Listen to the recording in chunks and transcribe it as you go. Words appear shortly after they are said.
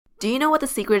Do you know what the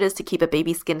secret is to keep a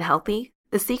baby's skin healthy?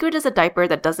 The secret is a diaper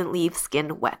that doesn't leave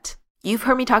skin wet. You've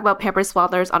heard me talk about Pampers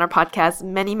Swaddlers on our podcast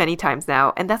many times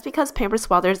now, and that's because Pampers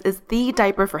Swaddlers is the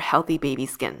diaper for healthy baby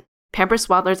skin. Pampers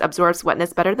Swaddlers absorbs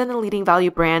wetness better than the leading value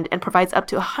brand and provides up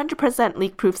to 100%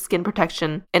 leak-proof skin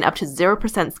protection and up to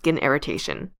 0% skin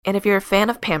irritation. And if you're a fan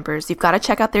of Pampers, you've got to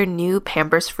check out their new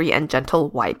Pampers Free and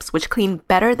Gentle wipes, which clean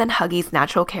better than Huggies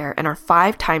Natural Care and are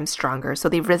 5 times stronger, so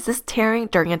they resist tearing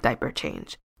during a diaper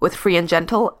change. With Free and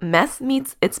Gentle, mess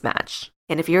meets its match.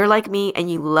 And if you're like me and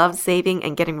you love saving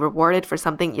and getting rewarded for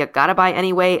something you gotta buy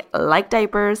anyway, like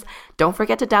diapers, don't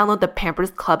forget to download the Pampers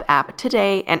Club app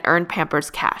today and earn Pampers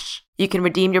Cash. You can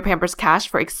redeem your Pampers Cash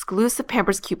for exclusive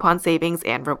Pampers coupon savings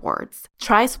and rewards.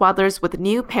 Try Swaddlers with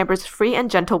new Pampers Free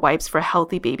and Gentle wipes for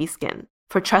healthy baby skin.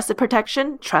 For trusted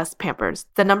protection, trust Pampers,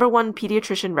 the #1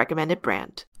 pediatrician recommended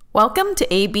brand. Welcome to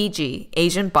ABG,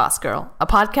 Asian Boss Girl, a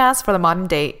podcast for the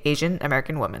modern-day Asian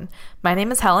American woman. My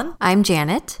name is Helen. I'm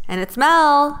Janet. And it's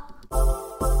Mel.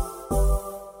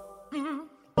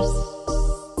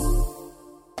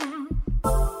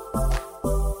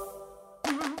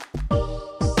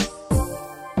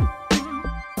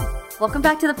 Welcome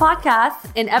back to the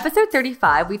podcast. In episode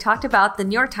 35, we talked about the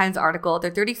New York Times article,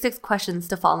 their 36 questions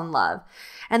to fall in love.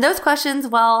 And those questions,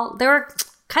 well, they were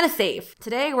kind of safe.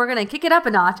 Today, we're going to kick it up a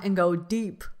notch and go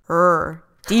deep.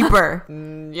 Deeper.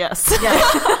 Yes.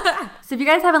 So if you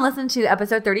guys haven't listened to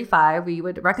episode 35, we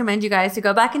would recommend you guys to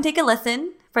go back and take a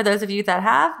listen. For those of you that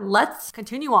have, let's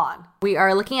continue on. We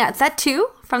are looking at set 2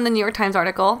 from the New York Times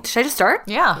article. Should I just start?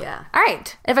 Yeah. All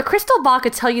right. If a crystal ball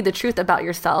could tell you the truth about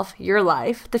yourself, your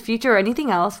life, the future, or anything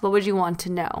else, what would you want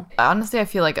to know? Honestly, I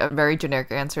feel like a very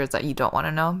generic answer is that you don't want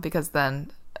to know, because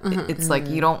then it's like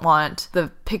you don't want the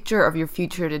picture of your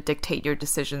future to dictate your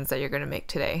decisions that you're going to make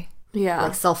today. Yeah.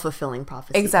 Like self-fulfilling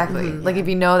prophecy. Exactly. Like if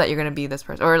you know that you're going to be this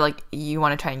person, or like you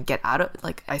want to try and get out of,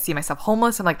 like I see myself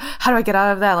homeless, I'm like, how do I get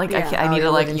out of that? Like I need to,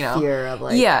 like, you know, fear of,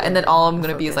 like, and then all I'm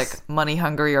going to be is like money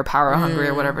hungry or power hungry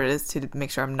or whatever it is, to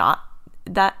make sure I'm not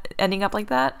that ending up like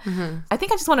that. I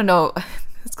think I just want to know.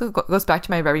 This goes back to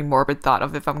my very morbid thought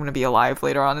of if I'm going to be alive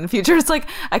later on in the future. It's like,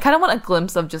 I kind of want a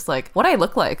glimpse of just like what I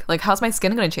look like. Like, how's my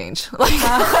skin going to change? Like,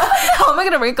 how am I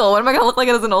going to wrinkle? What am I going to look like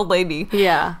as an old lady?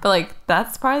 Yeah. But like,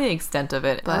 that's probably the extent of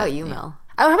it. What about you, Mel?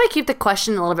 I would probably keep the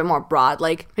question a little bit more broad.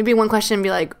 Like, maybe one question and be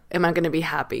like, am I going to be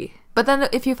happy? But then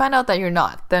if you find out that you're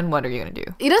not, then what are you going to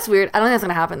do? You know, it's weird. I don't think that's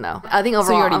going to happen, though. I think overall...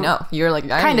 So you already know. You're like,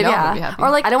 I already know I'm going to be happy. Or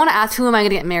like, I don't want to ask who am I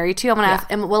going to get married to. I'm going to ask,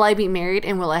 will I be married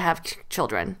and will I have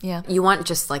children? Yeah. You want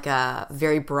just like a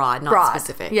very broad, not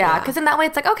specific. Yeah, because in that way,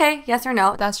 it's like, okay, yes or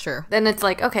no. That's true. Then it's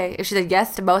like, okay, if she said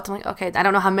yes to both, I'm like, okay, I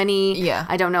don't know how many. Yeah.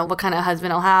 I don't know what kind of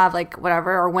husband I'll have, like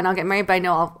whatever, or when I'll get married, but I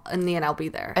know in the end I'll be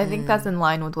there. I think that's in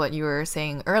line with what you were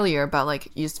saying earlier about like,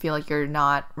 you just feel like you're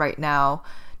not right now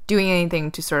doing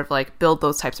anything to sort of like build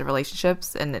those types of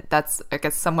relationships, and that's, I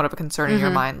guess, somewhat of a concern in your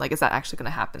mind. Like, is that actually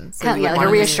going to happen? So like a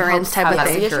reassurance type of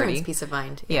thing. Reassurance, peace of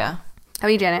mind. Yeah. How about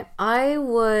you, Janet? I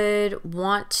would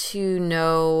want to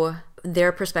know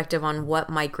their perspective on what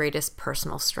my greatest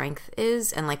personal strength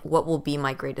is and like what will be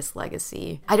my greatest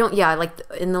legacy. Like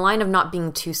in the line of not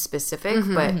being too specific,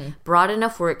 but broad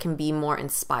enough where it can be more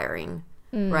inspiring.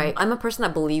 Right? I'm a person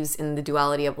that believes in the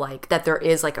duality of like that there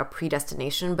is like a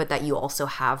predestination, but that you also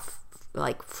have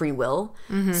like free will.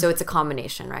 So it's a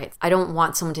combination, right? I don't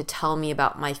want someone to tell me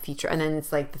about my future and then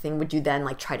it's like the thing, would you then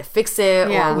like try to fix it,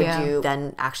 or would you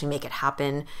then actually make it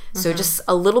happen? So just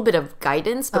a little bit of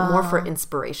guidance, but more for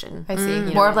inspiration. I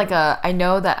see. More of like I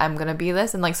know that I'm gonna be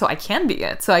this, and like so I can be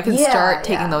it, so I can start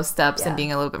taking those steps and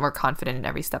being a little bit more confident in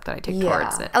every step that I take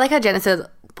towards it. I like how Janet says,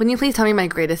 when you please tell me my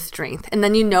greatest strength, and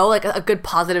then you know like a good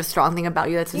positive strong thing about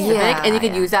you that's specific, and you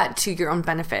can use that to your own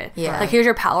benefit. Like, here's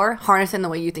your power, harness it in the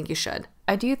way you think you should.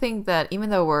 I do think that even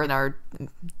though we're in our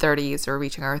 30s or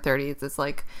reaching our 30s, it's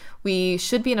like we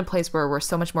should be in a place where we're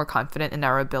so much more confident in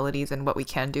our abilities and what we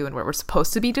can do and what we're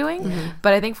supposed to be doing.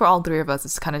 But I think for all three of us,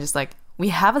 it's kind of just like we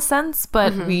have a sense,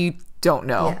 but we don't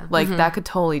know. Like that could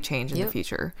totally change in the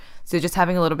future. So just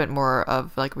having a little bit more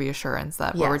of like reassurance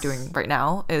that what we're doing right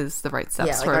now is the right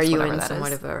steps like, towards are you whatever in that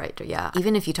somewhat is. of a right?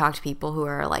 Even if you talk to people who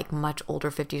are like much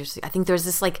older, 50 or 60, I think there's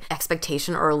this like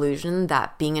expectation or illusion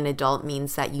that being an adult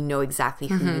means that you know exactly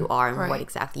who you are and what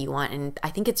exactly you want. And I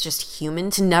think it's just human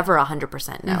to never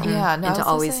 100% know. Yeah, no, and to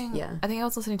always I think I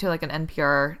was listening to like an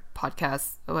NPR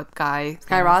podcast with Guy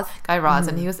Raz,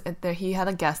 and he was there. He had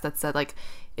a guest that said like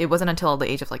it wasn't until the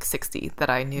age of like 60 that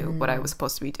I knew what I was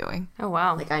supposed to be doing. Oh,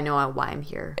 wow. Like, I know why I'm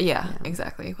here. Yeah,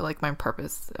 exactly. But like my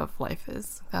purpose of life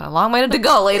is got a long way to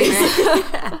go, ladies.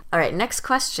 All right, next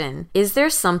question. Is there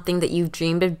something that you've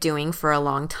dreamed of doing for a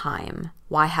long time?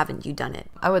 Why haven't you done it?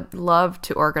 I would love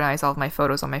to organize all of my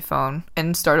photos on my phone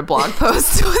and start a blog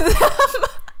post with them.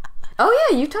 Oh,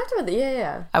 yeah, you talked about that.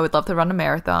 Yeah. I would love to run a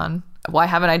marathon. Why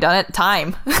haven't I done it?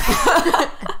 Time.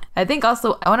 I think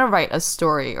also I want to write a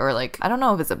story, or like, I don't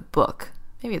know if it's a book.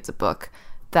 Maybe it's a book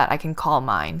that I can call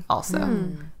mine also.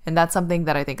 And that's something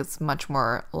that I think is much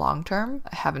more long term.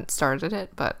 I haven't started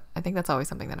it, but I think that's always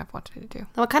something that I've wanted to do.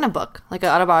 What kind of book? Like an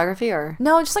autobiography or?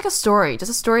 No, just like a story.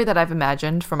 Just a story that I've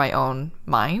imagined for my own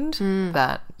mind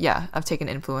that, yeah, I've taken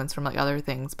influence from like other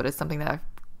things, but it's something that I've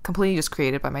completely just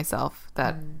created by myself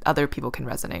that other people can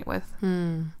resonate with.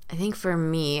 I think for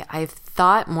me, I've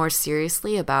thought more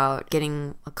seriously about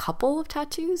getting a couple of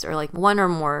tattoos or like one or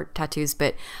more tattoos,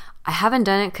 but I haven't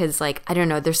done it because, like, I don't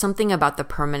know, there's something about the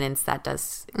permanence that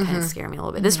does kind of scare me a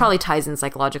little bit. This probably ties in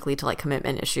psychologically to like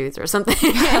commitment issues or something.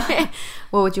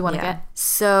 What would you want to get?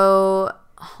 So,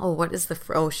 what is the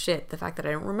fact that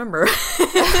I don't remember.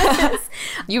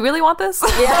 You really want this?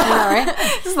 Yeah, right?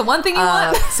 This is the one thing you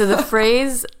want? So the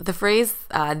phrase,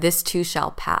 this too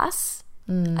shall pass.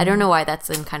 I don't know why that's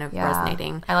kind of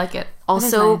resonating. I like it.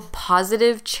 Also, nice.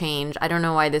 Positive change. I don't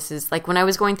know why this is like when I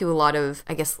was going through a lot of,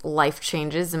 I guess, life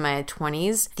changes in my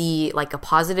 20s, the like a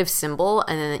positive symbol,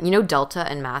 and then,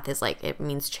 delta in math is like, it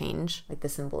means change, like the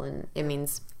symbol, and it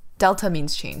means Delta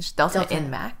means change. Delta. In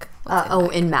Mac.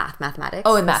 in mathematics.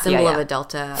 Oh, in math, the symbol yeah. of a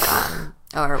delta,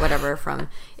 or whatever from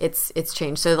it's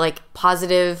change. So like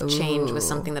positive change was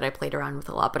something that I played around with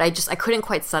a lot, but I couldn't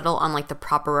quite settle on like the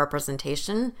proper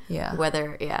representation. Yeah.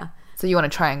 So you want a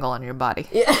triangle on your body.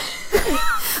 Yeah.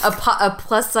 a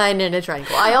plus sign and a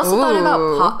triangle. I also thought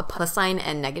about plus sign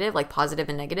and negative, like positive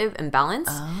and negative, and balance,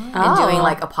 and doing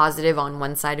like a positive on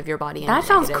one side of your body and That a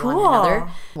sounds negative cool. on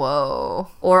another. Whoa.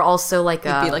 Or also like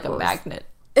It'd be like a magnet.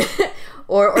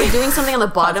 or doing something on the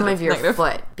bottom Positive, of your negative.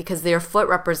 foot, because your foot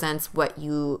represents what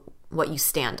you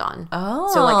stand on.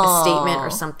 Oh. So like a statement or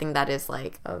something that is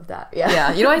like of that. Yeah.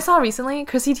 Yeah. You know what I saw recently?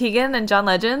 Chrissy Teigen and John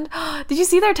Legend. Did you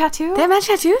see their tattoo? They have match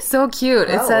tattoos? So cute.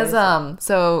 It Oh, says,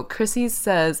 so Chrissy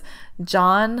says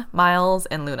John, Miles,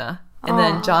 and Luna. And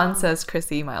then John says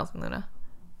Chrissy, Miles, and Luna.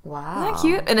 Wow. Isn't that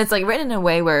cute? And it's like written in a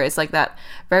way where it's like that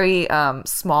very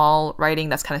small writing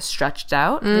that's kind of stretched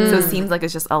out. So it seems like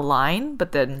it's just a line,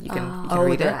 but then you can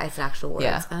read it. It's actual words.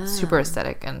 Yeah. Super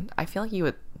aesthetic. And I feel like you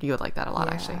would like that a lot,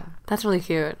 actually. That's really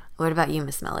cute. What about you,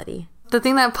 Miss Melody? The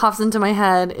thing that pops into my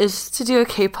head is to do a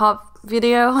K-pop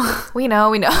video. We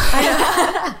know.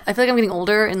 I feel like I'm getting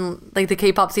older and like the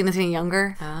K-pop scene is getting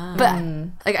younger. But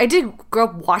like I did grow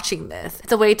up watching this.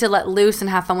 It's a way to let loose and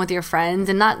have fun with your friends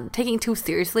and not taking it too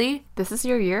seriously. This is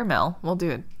your year, Mel. We'll do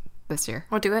it this year.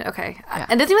 We'll do it? Okay.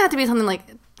 And it doesn't even have to be something like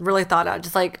really thought out.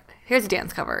 Just like, here's a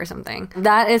dance cover or something.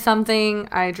 That is something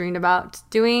I dreamed about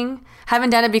doing. Haven't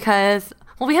done it because,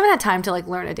 well, we haven't had time to like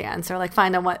learn a dance or like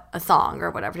find out a song or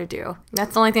whatever to do.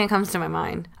 That's the only thing that comes to my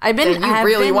mind. I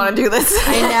You want to do this?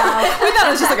 I know. We thought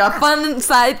it was just like a fun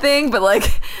side thing, but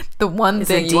like the one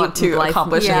thing a you want deep to life-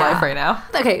 accomplish in Yeah. life right now.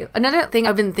 Okay, another thing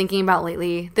I've been thinking about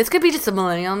lately, this could be just a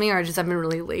millennial me or just I've been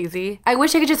really lazy. I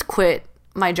wish I could just quit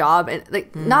my job and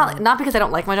like not because I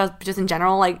don't like my job, but just in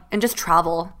general, like, and just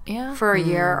travel for a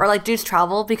year or like just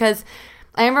travel, because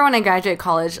I remember when I graduated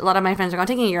college, a lot of my friends are going,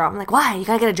 taking a year off. I'm like, why? You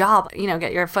gotta get a job,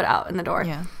 get your foot out in the door.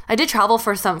 Yeah. I did travel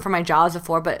for my jobs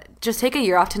before, but just take a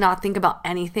year off to not think about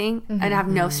anything and have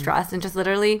no stress and just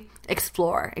literally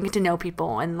explore and get to know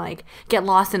people and like get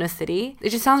lost in a city.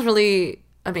 It just sounds really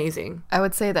amazing. I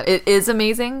would say that it is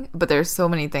amazing, but there's so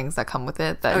many things that come with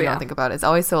it that you don't think about. It's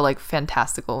always so like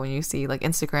fantastical when you see like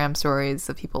Instagram stories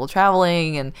of people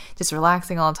traveling and just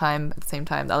relaxing all the time. At the same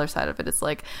time, the other side of it is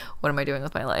like, what am I doing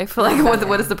with my life? Like,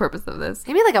 what is the purpose of this?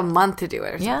 Maybe like a month to do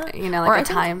it or Yeah, something, Or like I a think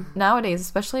time. nowadays,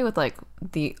 especially with like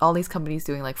all these companies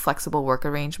doing like flexible work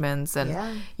arrangements, and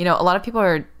Yeah. a lot of people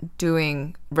are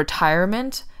doing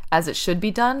retirement as it should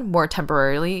be done, more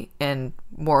temporarily and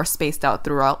more spaced out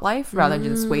throughout life, rather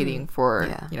than just waiting for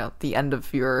the end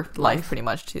of your life pretty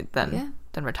much to then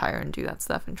retire and do that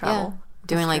stuff and travel.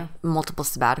 Doing like multiple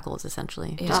sabbaticals,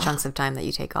 essentially. Just chunks of time that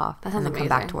you take off and sounds then come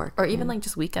back amazing. to work. Or even like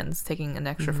just weekends, taking an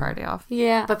extra Friday off.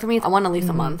 Yeah, but for me, I want at least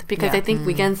a month because Yeah. I think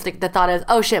weekends, like, the thought is,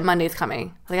 oh shit, Monday's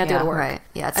coming. Like, I gotta go to work. Right.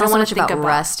 Yeah, it's I don't not so wanna much think about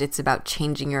rest. It's about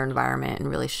changing your environment and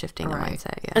really shifting the Right.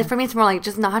 mindset. Yeah. Like, for me, it's more like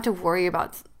just not have to worry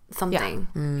about something.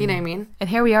 You know what I mean? And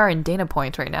here we are in Dana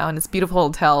Point right now in this beautiful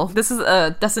hotel. This is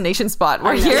a destination spot.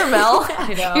 We're here, Mel.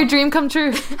 Your dream come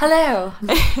true. Hello.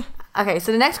 Okay,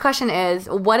 so the next question is,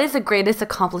 what is the greatest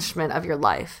accomplishment of your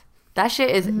life? That shit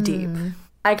is deep.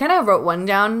 I kind of wrote one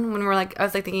down when I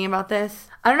was like thinking about this.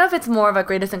 I don't know if it's more of a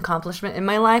greatest accomplishment in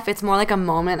my life. It's more like a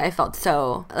moment I felt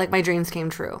so, like my dreams came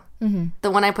true. The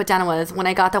one I put down was when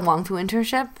I got the Wong Fu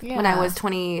internship when I was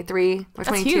 23 or 22.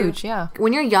 That's huge, yeah.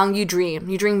 When you're young, you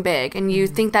dream big, and you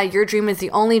think that your dream is the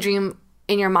only dream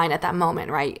in your mind at that moment,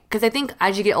 right? Because I think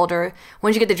as you get older,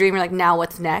 once you get the dream, you're like, now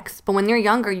what's next? But when you're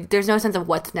younger, there's no sense of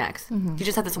what's next. You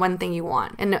just have this one thing you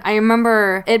want. And I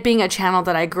remember it being a channel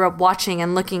that I grew up watching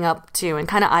and looking up to and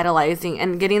kind of idolizing,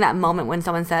 and getting that moment when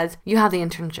someone says, you have the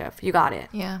internship, you got it.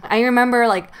 Yeah. I remember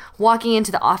like walking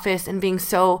into the office and being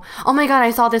so, oh my God,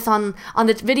 I saw this on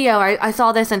the video, or I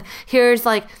saw this, and here's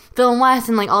like Phil and Wes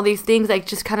and like all these things. I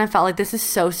just kind of felt like this is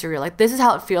so surreal. Like this is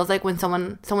how it feels like when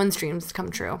someone's dreams come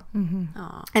true.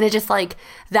 And it just like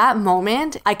that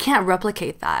moment, I can't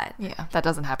replicate that. Yeah, that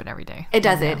doesn't happen every day. It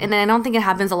doesn't. And I don't think it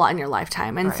happens a lot in your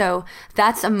lifetime. And so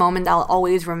that's a moment that I'll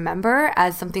always remember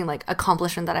as something like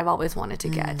accomplishment that I've always wanted to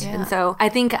get. And so I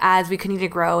think as we continue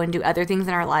to grow and do other things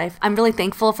in our life, I'm really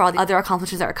thankful for all the other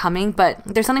accomplishments that are coming, but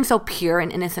there's something so pure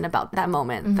and innocent about that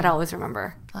moment that I always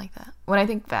remember. I like that. When I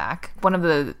think back, one of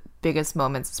the biggest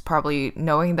moments is probably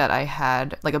knowing that I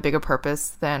had like a bigger purpose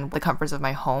than the comforts of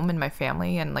my home and my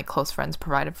family and like close friends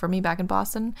provided for me back in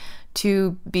Boston,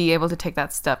 to be able to take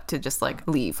that step to just like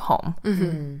leave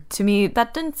home. To me,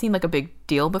 that didn't seem like a big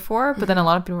deal before, but then a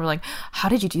lot of people were like, how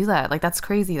did you do that? Like, that's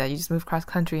crazy that you just moved cross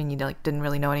country and you like didn't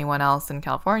really know anyone else in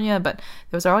California. But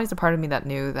there was always a part of me that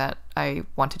knew that I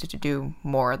wanted to do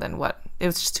more than what it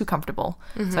was, just too comfortable.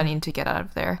 So I needed to get out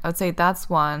of there. I would say that's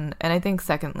one. And I think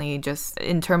secondly, just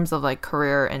in terms of like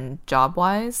career and job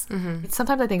wise,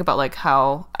 sometimes I think about like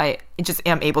how I just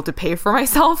am able to pay for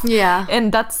myself. Yeah.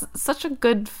 And that's such a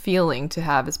good feeling to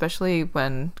have, especially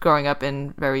when growing up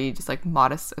in very just like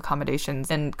modest accommodations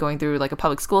and going through like a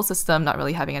public school system, not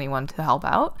really having anyone to help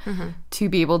out, to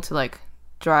be able to like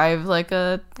drive like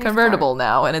a convertible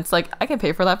now, and it's like I can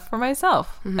pay for that for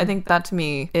myself. I think that to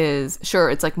me is,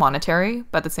 sure, it's like monetary,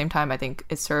 but at the same time I think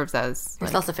it serves as like,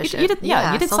 self-sufficient. you did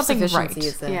something right. Self-sufficiency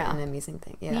is an amazing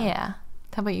thing. Yeah.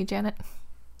 How about you, Janet?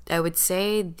 I would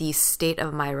say the state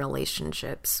of my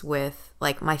relationships with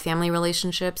like my family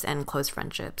relationships and close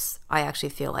friendships, I actually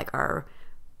feel like are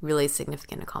really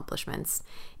significant accomplishments.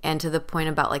 And to the point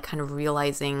about like kind of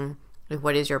realizing like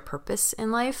what is your purpose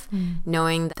in life,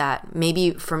 knowing that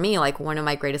maybe for me, like one of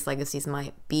my greatest legacies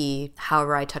might be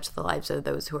however I touch the lives of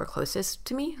those who are closest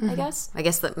to me, I guess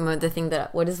the thing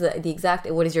that, what is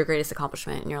what is your greatest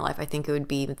accomplishment in your life? I think it would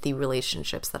be the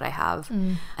relationships that I have.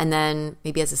 And then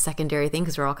maybe as a secondary thing,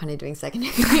 because we're all kind of doing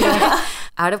secondary,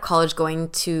 out of college, going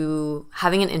to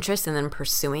having an interest and then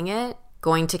pursuing it,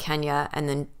 going to Kenya and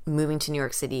then moving to New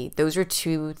York City. Those are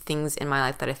two things in my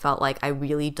life that I felt like I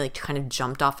really like kind of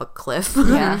jumped off a cliff.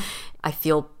 I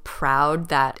feel proud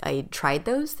that I tried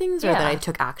those things or that I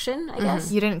took action, I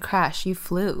guess. You didn't crash, you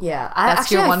flew. Yeah. I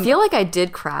feel like I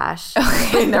did crash.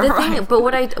 But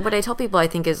what I tell people, I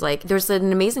think, is like there's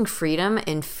an amazing freedom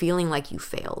in feeling like you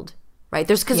failed. Right?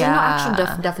 Because there's no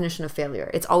actual definition of failure.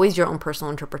 It's always your own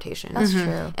personal interpretation. That's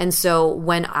true. And so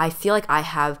when I feel like I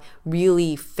have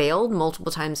really failed multiple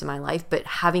times in my life, but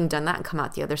having done that and come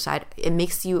out the other side, it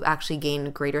makes you actually gain a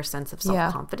greater sense of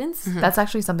self-confidence. That's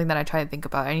actually something that I try to think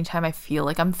about. Anytime I feel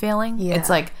like I'm failing, it's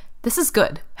like, this is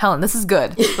good. Helen, this is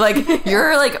good. Like,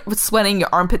 you're like sweating, your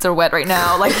armpits are wet right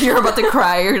now. Like, you're about to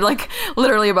cry. You're like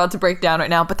literally about to break down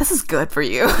right now, but this is good for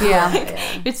you.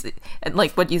 It's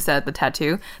like what you said, the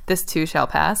tattoo, this too shall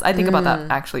pass. I think about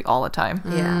that actually all the time.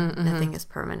 Nothing is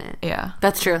permanent. Yeah.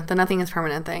 That's true. The nothing is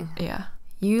permanent thing. Yeah.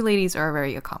 You ladies are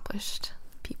very accomplished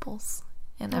peoples,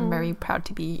 and I'm very proud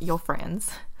to be your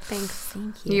friends.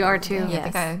 Thank you. You are too. I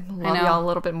think I love y'all a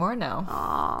little bit more now.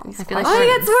 I feel like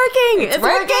it's working. It's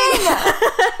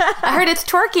working. I heard it's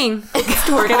twerking. It's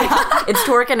twerking. It's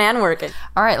twerking and working.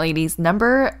 All right, ladies.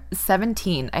 Number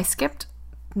 17. I skipped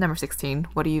number 16.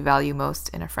 What do you value most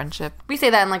in a friendship? We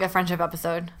say that in like a friendship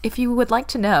episode. If you would like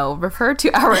to know, refer to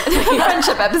our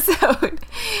friendship episode.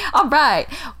 All right.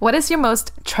 What is your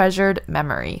most treasured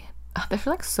memory? Oh, there's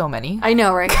like so many. I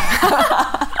know, right?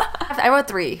 I wrote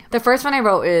 3. The first one I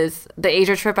wrote is the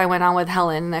Asia trip I went on with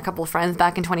Helen and a couple of friends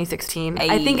back in 2016.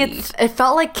 I think it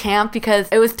felt like camp because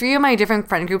it was 3 of my different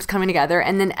friend groups coming together,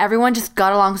 and then everyone just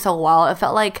got along so well. It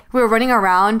felt like we were running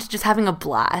around just having a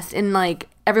blast, and like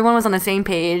everyone was on the same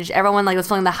page. Everyone like was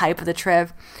feeling the hype of the trip,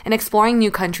 and exploring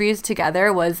new countries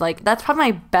together was like, that's probably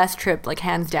my best trip, like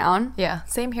hands down. Yeah,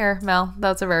 same here, Mel.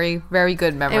 That's a very, very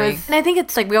good memory. And I think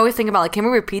it's like we always think about like, can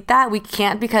we repeat that? We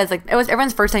can't, because like it was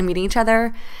everyone's first time meeting each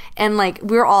other, and like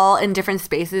we were all in different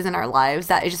spaces in our lives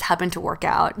that it just happened to work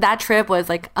out. That trip was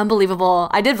like unbelievable.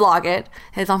 I did vlog it.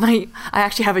 It's on my. I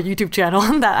actually have a YouTube channel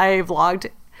that I vlogged.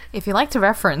 If you like to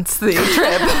reference the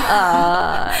trip,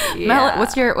 Yeah. Mel,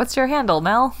 what's your handle,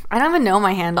 Mel? I don't even know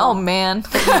my handle. Oh man,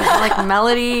 Like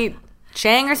Melody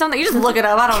Chang or something. You just look it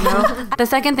up. I don't know. The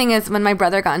second thing is when my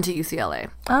brother got into UCLA.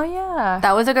 oh yeah,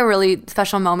 That was like a really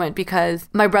special moment because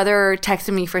my brother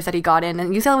texted me first that he got in,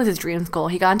 and UCLA was his dream school.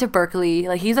 He got into Berkeley.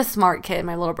 Like, he's a smart kid,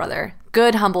 my little brother.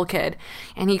 Good, humble kid.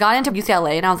 And he got into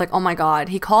UCLA, and I was like, oh my God.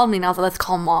 He called me, and I was like, let's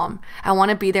call mom. I want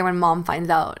to be there when mom finds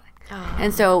out.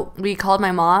 And so we called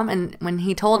my mom, and when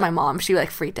he told my mom, she like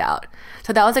freaked out.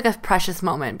 So that was like a precious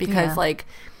moment because like,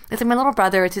 it's like my little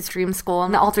brother, it's his dream school,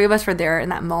 and all three of us were there in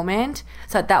that moment.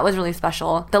 So that was really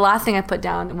special. The last thing I put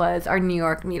down was our New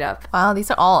York meetup. wow,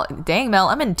 these are all dang, Mel.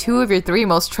 I'm in 2 of your 3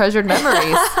 most treasured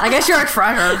memories. I guess you're a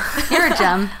treasure. You're a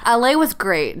gem. LA was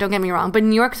great, don't get me wrong, but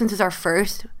New York, since it's our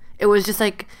first, it was just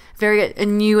like a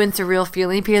new and surreal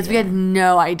feeling because we had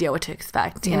no idea what to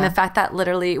expect. And the fact that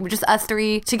literally we're just us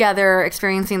three together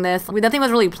experiencing this, nothing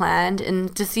was really planned.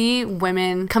 And to see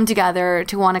women come together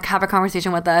to want to have a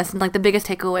conversation with us, and like the biggest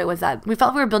takeaway was that we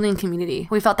felt we were building a community.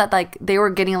 We felt that like they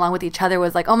were getting along with each other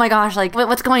was like, oh my gosh, like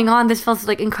what's going on? This feels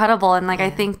like incredible. And like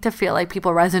I think to feel like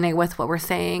people resonate with what we're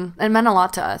saying, it meant a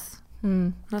lot to us.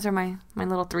 Those are my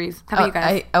little threes. How about you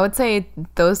guys? I would say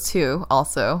those two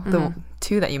also. The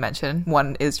 2 that you mentioned.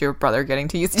 One is your brother getting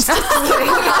to use.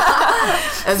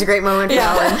 That was a great moment for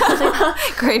Ellen.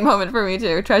 Great moment for me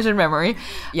too. Treasured memory.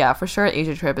 Yeah, for sure.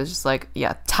 Asia trip is just like,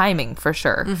 yeah, timing for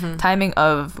sure. Timing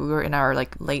of, we were in our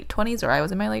like late 20s, or I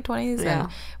was in my late 20s, and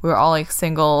we were all like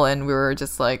single, and we were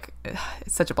just like,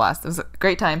 it's such a blast. It was a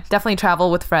great time. Definitely travel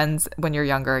with friends when you're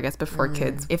younger, I guess, before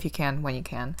kids, if you can, when you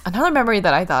can. Another memory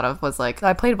that I thought of was like,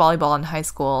 I played volleyball in high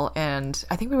school, and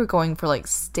I think we were going for like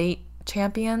state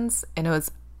champions, and it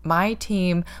was my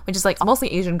team, which is like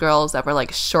mostly Asian girls that were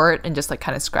like short and just like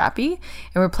kind of scrappy,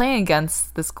 and we're playing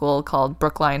against the school called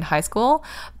Brookline High School.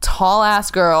 Tall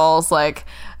ass girls, like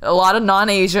a lot of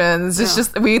non-Asians. It's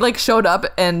just, we like showed up,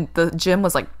 and the gym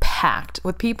was like packed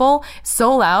with people,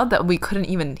 so loud that we couldn't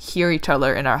even hear each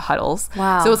other in our huddles.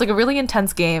 Wow. So it was like a really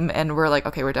intense game, and we're like,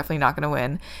 okay, we're definitely not gonna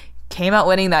win. Came out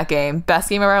winning that game, best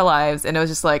game of our lives. And it was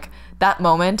just like that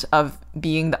moment of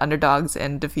being the underdogs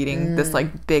and defeating this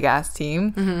like big ass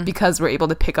team because we're able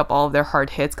to pick up all of their hard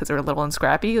hits because they're little and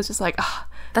scrappy. It was just like,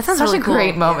 That sounds such really a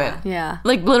great cool. moment. Yeah.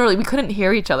 Like literally we couldn't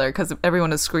hear each other because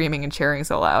everyone was screaming and cheering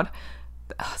so loud.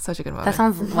 Such a good moment. That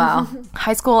sounds, wow.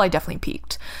 High school, I definitely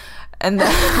peaked. And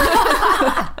then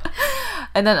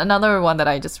and then another one that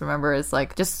I just remember is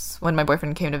like just when my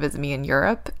boyfriend came to visit me in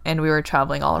Europe, and we were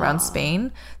traveling all around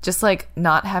Spain, just like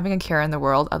not having a care in the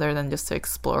world other than just to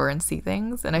explore and see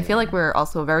things. And I feel like we're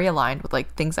also very aligned with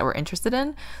like things that we're interested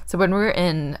in. So when we were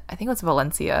in, I think it was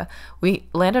Valencia, we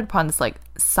landed upon this like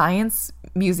science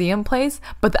museum place,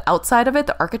 but the outside of it,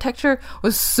 the architecture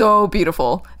was so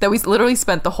beautiful that we literally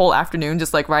spent the whole afternoon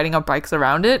just like riding our bikes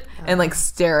around it and like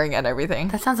staring at everything.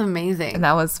 That sounds amazing. And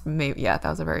that was maybe, yeah, that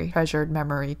was a very treasured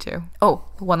memory too. Oh,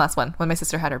 one last one. When my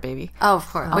sister had her baby. Oh, of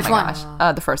course. Which my one?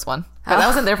 gosh. The first one. But I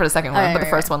wasn't there for the second one, right, but the right,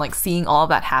 first one, like seeing all of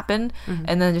that happen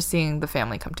and then just seeing the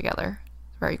family come together.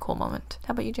 Very cool moment.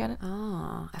 How about you, Janet?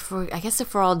 I guess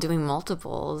if we're all doing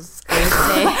multiples, I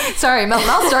would say. Sorry, Mel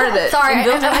started it. Sorry,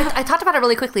 I talked about it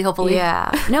really quickly, hopefully. Yeah.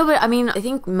 No, but I mean, I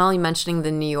think Melly mentioning the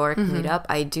New York meetup,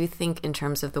 I do think in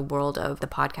terms of the world of the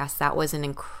podcast, that was an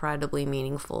incredibly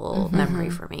meaningful memory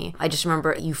for me. I just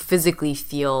remember you physically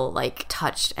feel like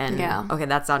touched and, okay,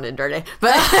 that sounded dirty.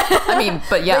 But I mean,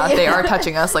 but yeah, they are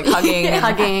touching us, like hugging. And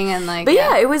Hugging and like, But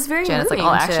yeah, it was very Janet's like, moving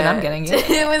all action, I'm getting it.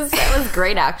 It was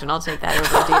great action. I'll take that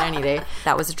over a date any day.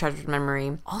 That was a treasured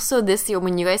memory. Also, this year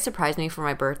when you guys surprised me for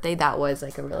my birthday, that was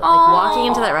like a really like walking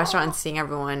into that restaurant and seeing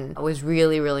everyone was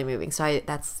really, really moving. So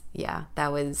that's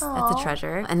a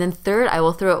treasure. And then third, I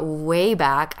will throw it way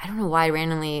back. I don't know why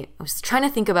I was trying to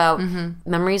think about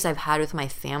memories I've had with my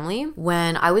family.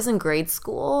 When I was in grade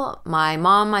school, my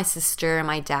mom, my sister, and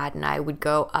my dad and I would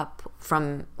go up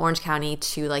from Orange County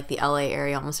to like the LA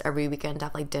area almost every weekend to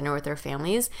have like dinner with their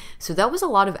families. So that was a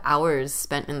lot of hours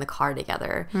spent in the car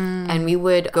together. And we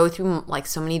would go through like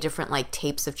so many different like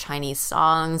tapes of Chinese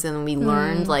songs, and we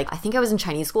learned like, I think I was in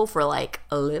Chinese school for like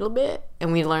a little bit,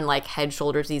 and we learned like Head,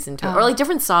 Shoulders, Knees, and Toes, or like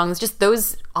different songs. Just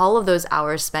all of those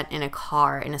hours spent in a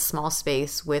car in a small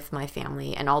space with my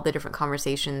family, and all the different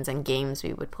conversations and games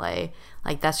we would play.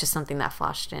 Like that's just something that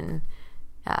flashed in.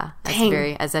 Yeah, that's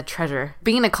Dang. as a treasure.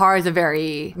 Being in a car is a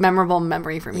very memorable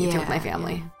memory for me too with my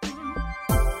family.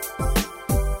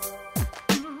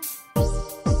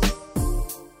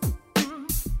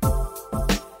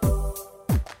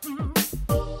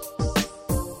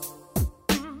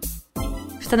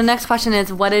 So the next question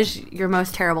is, what is your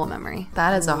most terrible memory?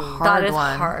 That is a hard That is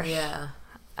one. harsh. Yeah.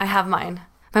 I have mine.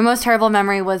 My most terrible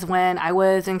memory was when I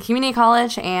was in community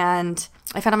college and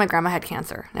I found out my grandma had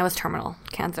cancer. It was terminal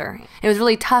cancer. It was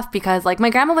really tough because like my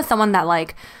grandma was someone that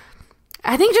like,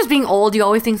 I think just being old, you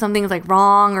always think something's like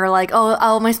wrong or like,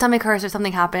 oh, my stomach hurts or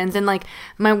something happens. And like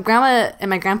my grandma and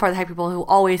my grandpa are the type of people who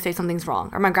always say something's wrong.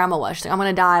 Or my grandma was, she's like, I'm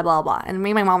going to die, blah, blah. And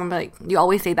me and my mom would be like, you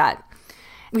always say that.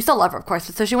 We still love her, of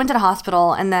course. So she went to the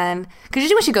hospital, and then, because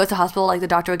usually when she goes to the hospital, like the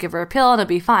doctor would give her a pill and it'll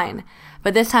be fine.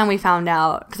 But this time we found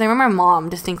out, because I remember my mom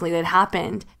distinctly that it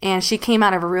happened, and she came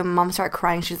out of her room, and mom started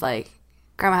crying. She's like,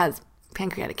 Grandma has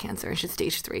pancreatic cancer. She's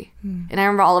stage 3. And I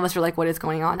remember all of us were like, what is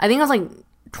going on? I think I was like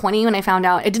 20 when I found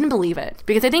out. I didn't believe it,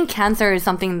 because I think cancer is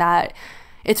something that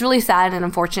it's really sad and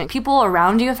unfortunate. People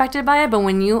around you affected by it, but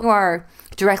when you are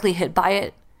directly hit by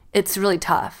it, it's really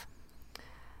tough.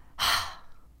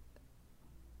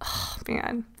 Oh,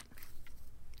 man.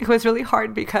 It was really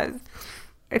hard because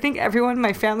I think everyone in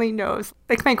my family knows.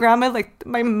 Like, my grandma, like,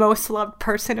 my most loved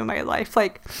person in my life.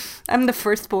 Like, I'm the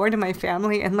firstborn in my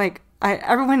family, and, like,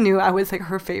 everyone knew I was, like,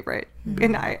 her favorite.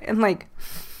 And I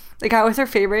was her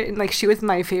favorite, and, like, she was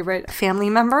my favorite family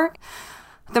member.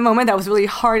 The moment that was really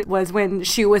hard was when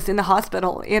she was in the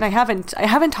hospital, and I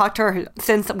haven't talked to her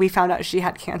since we found out she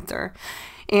had cancer.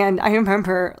 And I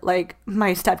remember, like,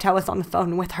 my stepdad was on the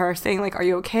phone with her saying, like, are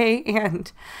you okay?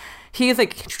 And he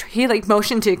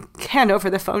motioned to hand over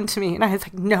the phone to me. And I was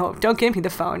like, no, don't give me the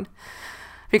phone.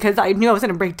 Because I knew I was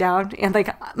going to break down. And,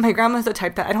 like, my grandma's the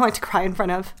type that I don't like to cry in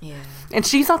front of. Yeah. And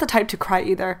she's not the type to cry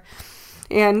either.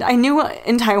 And I knew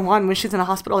in Taiwan when she was in the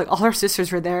hospital, like, all her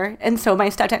sisters were there. And so my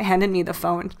stepdad handed me the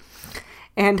phone.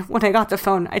 And when I got the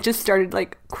phone, I just started,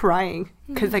 like, crying.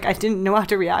 Because, like, I didn't know how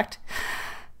to react.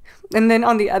 And then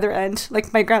on the other end,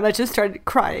 like, my grandma just started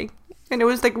crying. And it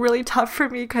was, like, really tough for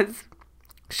me because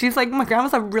she's, like, my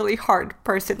grandma's a really hard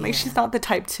person. Like, she's not the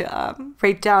type to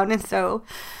break down. And so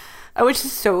I was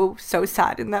just so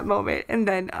sad in that moment. And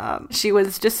then she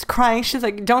was just crying. She's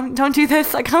like, don't do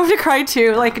this. Like, I'm going to cry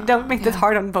too. Like, don't make this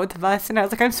hard on both of us. And I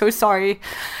was like, I'm so sorry.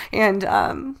 And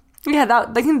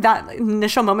that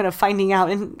initial moment of finding out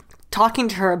and talking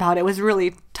to her about it was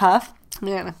really tough.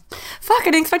 Man, fuck, I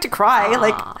didn't expect to cry.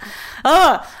 Like,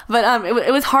 but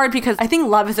it was hard because I think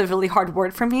love is a really hard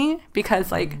word for me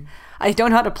because, like, I don't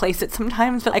know how to place it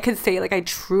sometimes, but I could say, like, I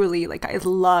truly, like, I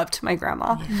loved my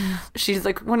grandma. She's,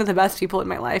 like, one of the best people in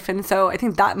my life. And so I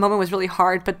think that moment was really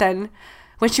hard. But then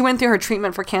when she went through her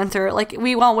treatment for cancer, like,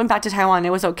 we all went back to Taiwan.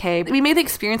 It was okay. We made the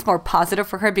experience more positive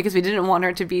for her because we didn't want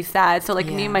her to be sad. So, like,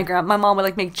 me and my mom would,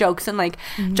 like, make jokes and, like,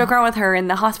 joke around with her in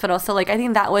the hospital. So, like, I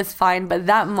think that was fine. But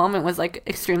that moment was, like,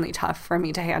 extremely tough for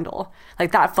me to handle.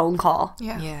 Like, that phone call.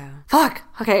 Yeah. Fuck.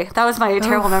 Okay, that was my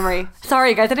terrible memory.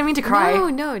 Sorry, guys. I didn't mean to cry.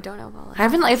 No, don't apologize.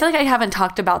 I feel like I haven't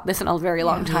talked about this in a very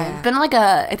long time. It's been, like,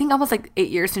 I think almost, like, 8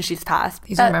 years since she's passed.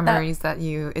 These are memories that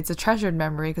it's a treasured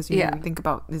memory because you think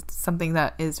about it's something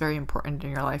that is very important in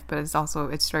your life, but it's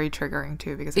very triggering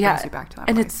too because it brings you back to that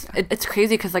place. It's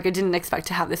crazy because, like, I didn't expect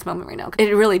to have this moment right now.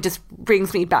 It really just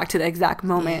brings me back to the exact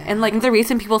moment. And, like, the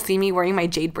reason people see me wearing my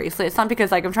jade bracelet, it's not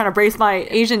because, like, I'm trying to brace my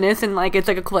Asianness and, like, it's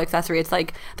like a cool accessory. It's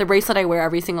like the bracelet I wear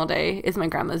every single day is my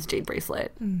grandma's jade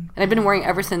bracelet, and I've been wearing it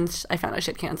ever since I found out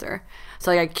she had cancer.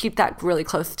 So, like, I keep that really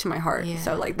close to my heart.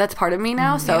 So, like, that's part of me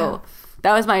now. So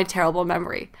that was my terrible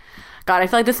memory. God, I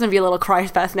feel like this is gonna be a little cry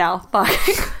fest now. Fuck.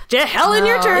 Helen,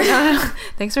 your turn.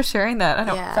 Thanks for sharing that.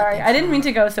 Sorry, I didn't mean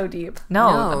to go so deep.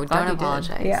 No, don't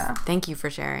apologize. Yeah. Thank you for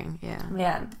sharing. Yeah.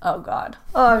 Man. Oh, God.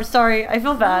 Oh, I'm sorry. I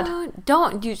feel bad.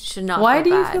 You should not. Why do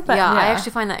you feel bad? Yeah, I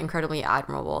actually find that incredibly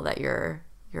admirable that you're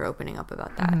opening up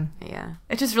about that. Yeah.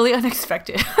 It's just really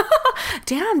unexpected.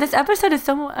 Damn, this episode is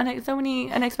so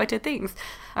many unexpected things.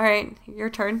 All right, your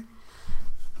turn.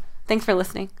 Thanks for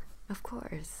listening. Of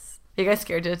course. Are you guys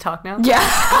scared to talk now? Yeah.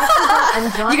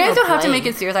 You guys don't have to make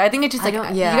it serious. I think it's just like,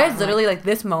 you guys literally, like,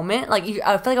 this moment, like,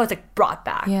 I feel like I was, like, brought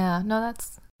back. Yeah, no,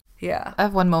 that's... Yeah. I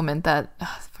have one moment that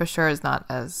for sure is not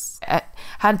as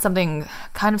had something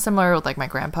kind of similar with like my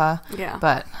grandpa. Yeah.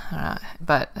 But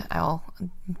but I'll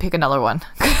pick another one.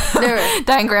 There-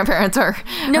 Dying grandparents are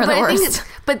No, the but I worst. think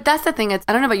but that's the thing. It's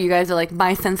I don't know about you guys, but like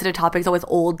my sensitive topic is always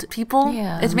old people.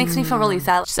 Yeah. It makes me feel really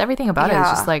sad. Just everything about it is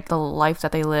Yeah. just like the life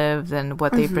that they lived and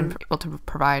what they've been able to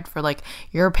provide for like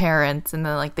your parents, and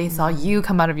then like they saw you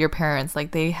come out of your parents.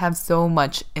 Like they have so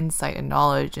much insight and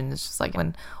knowledge, and it's just like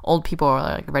when old people are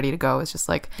like ready to go, it's just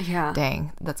like, Yeah.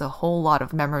 dang, that's a whole lot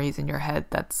of memories in your head.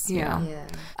 That's you Yeah. know,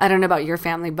 I don't know about your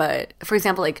family, but for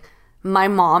example, like my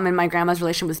mom and my grandma's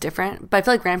relation was different, but I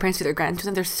feel like grandparents to their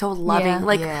grandchildren, they're so loving. Yeah.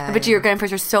 Like, Yeah, I bet you your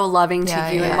grandparents are so loving to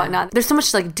Yeah, you and yeah. whatnot. There's so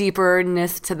much like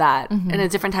deeperness to that and a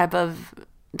different type of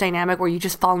dynamic where you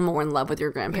just fall more in love with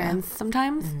your grandparents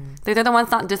sometimes. Like, they're the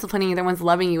ones not disciplining you, they're the ones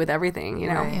loving you with everything, you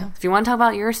know? Right. Yeah. If you want to talk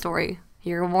about your story,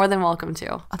 you're more than welcome to.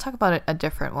 I'll talk about a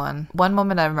different one. One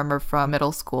moment I remember from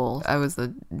middle school, I was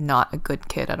not a good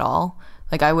kid at all.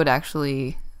 Like I would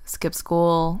actually skip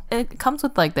school. It comes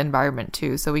with like the environment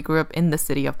too. So we grew up in the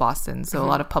city of Boston, so a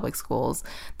lot of public schools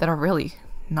that are really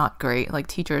not great. Like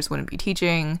teachers wouldn't be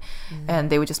teaching, and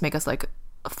they would just make us like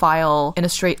file in a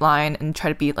straight line and try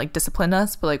to be like discipline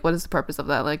us, but like what is the purpose of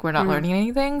that? Like we're not learning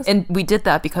anything. And we did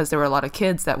that because there were a lot of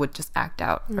kids that would just act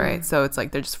out, right? So it's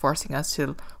like they're just forcing us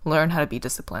to learn how to be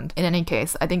disciplined. In any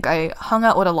case, I think I hung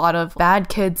out with a lot of bad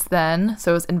kids then.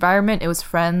 So it was environment, it was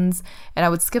friends, and I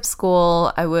would skip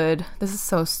school. This is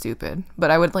so stupid,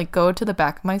 but I would like go to the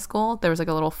back of my school. There was like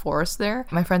a little forest there.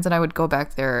 My friends and I would go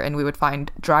back there and we would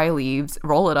find dry leaves,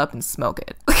 roll it up and smoke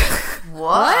it.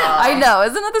 What? I know,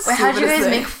 isn't that the Wait, how'd you stupidest guys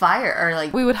thing? make fire? Or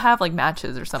like, We would have like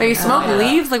matches or something. They smoke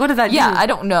leaves? Like, what does that Yeah, do? I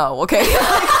don't know. Okay.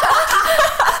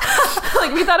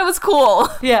 Like we thought it was cool.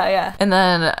 Yeah, yeah. And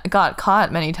then got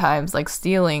caught many times like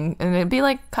stealing, and it'd be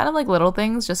like kind of like little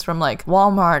things just from like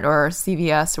Walmart or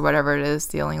CVS or whatever it is,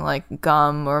 stealing like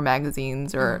gum or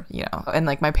magazines or you know, and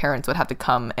like my parents would have to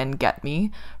come and get me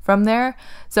from there.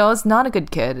 So I was not a good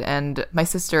kid, and my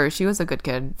sister, she was a good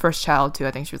kid, first child too.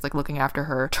 I think she was like looking after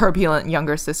her turbulent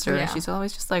younger sister, and she's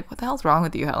always just like, what the hell's wrong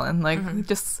with you, Helen? Like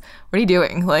just what are you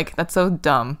doing? Like that's so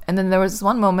dumb. And then there was this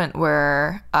one moment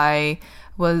where I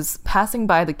was passing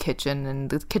by the kitchen,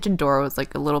 and the kitchen door was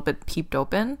like a little bit peeped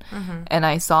open, and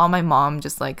I saw my mom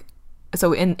just like,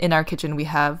 so in our kitchen we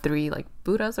have 3 like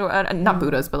Buddhas, or not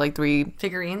Buddhas, but like 3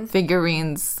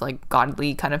 figurines, like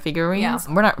godly kind of figurines.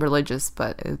 Yeah. We're not religious,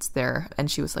 but it's there.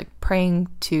 And she was like praying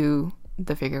to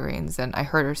the figurines, and I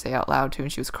heard her say out loud too,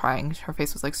 and she was crying. Her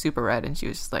face was like super red, and she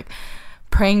was just like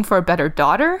praying for a better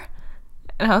daughter.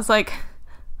 And I was like,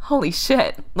 holy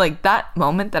shit. Like that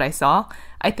moment that I saw,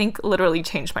 I think literally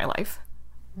changed my life.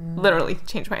 Literally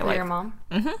changed my life. Your mom?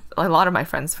 A lot of my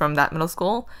friends from that middle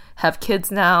school have kids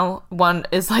now. One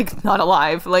is like not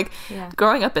alive. Like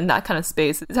growing up in that kind of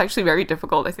space, it's actually very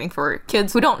difficult, I think, for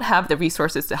kids who don't have the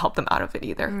resources to help them out of it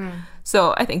either.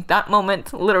 So I think that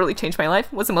moment literally changed my life.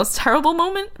 It was the most terrible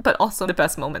moment, but also the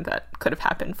best moment that could have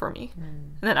happened for me.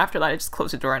 And then after that, I just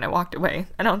closed the door and I walked away.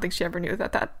 I don't think she ever knew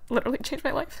that literally changed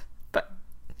my life. But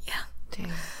yeah.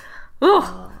 dang.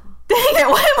 Ugh. Dang it,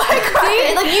 why am I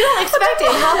crying? Like, you don't expect it.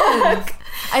 It happens.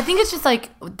 I think it's just like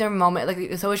their moment. Like,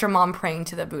 it's always your mom praying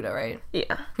to the Buddha, right?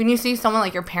 Yeah. When you see someone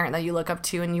like your parent that you look up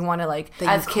to and you want to like, That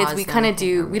as you kids, cause we them kind of pain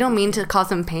do. or We don't mean to cause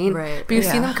them pain, Right. but you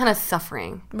see Yeah. them kind of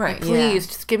suffering. Right. Like, please,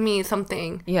 just give me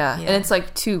something. Yeah. And it's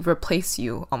like to replace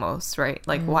you almost, right?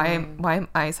 Like why am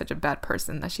I such a bad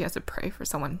person that she has to pray for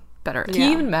someone better? Can you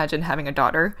even imagine having a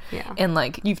daughter? Yeah. And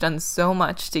like you've done so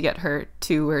much to get her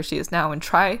to where she is now, and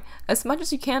try as much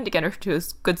as you can to get her to a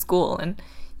good school, and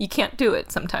you can't do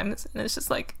it sometimes, and it's just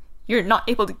like you're not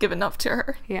able to give enough to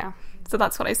her. Yeah. So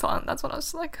that's what I saw, and that's when I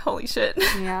was like, holy shit.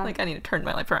 Yeah. Like I need to turn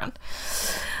my life around.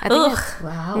 I think Ugh. it's- Wow,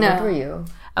 how No. old were you?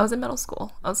 I was in middle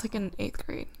school. I was like in 8th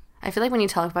grade. I feel like when you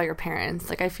talk about your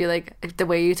parents, like I feel like the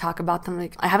way you talk about them,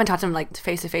 like I haven't talked to them like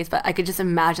face to face, but I could just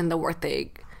imagine the work they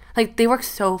work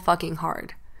so fucking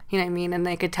hard. You know what I mean? And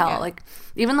they could tell, like,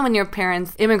 even when your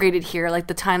parents immigrated here, like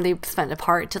the time they spent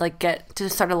apart to like get to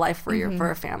start a life for your for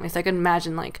a family. So I could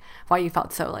imagine like why you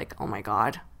felt so like, oh my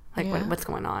god, like what's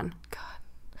going on?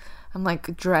 I'm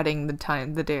like dreading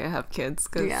the day I have kids,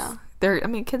 because Yeah.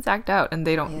 kids act out, and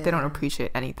they don't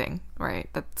appreciate anything, right,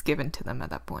 that's given to them at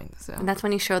that point. So And that's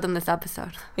when you show them this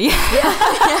episode.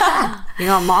 yeah. You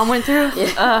know what mom went through?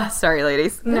 Sorry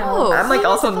ladies. No. I'm like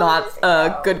also not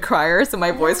a good crier, so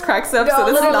my voice cracks up, so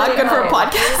this is not good for a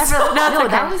podcast. No,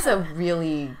 that was a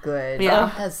really good.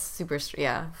 Yeah. That's super.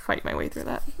 Yeah. Fight my way through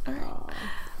that. All right.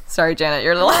 Sorry, Janet,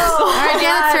 you're the last one. All right,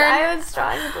 Janet's turn. I was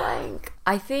drawing a blank.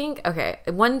 I think, okay,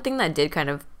 one thing that did kind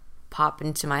of pop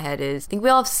into my head is, I think we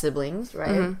all have siblings,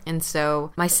 right? And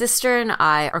so my sister and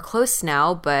I are close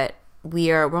now, but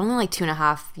we're only like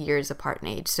 2.5 years apart in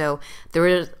age. So there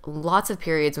were lots of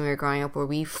periods when we were growing up where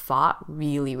we fought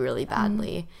really, really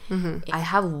badly. I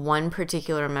have one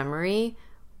particular memory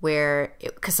where,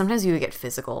 because sometimes we would get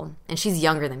physical, and she's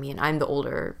younger than me and I'm the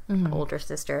older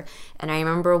sister, and I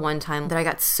remember one time that I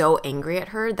got so angry at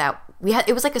her that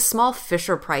it was like a small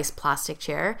Fisher-Price plastic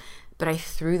chair, but I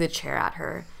threw the chair at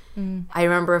her. I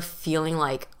remember feeling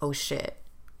like, oh shit,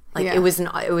 like it was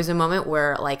a moment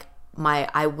where like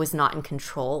I was not in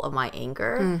control of my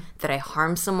anger, that I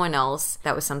harmed someone else.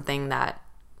 That was something that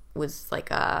was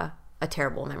like a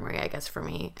terrible memory, I guess, for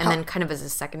me. And then kind of as a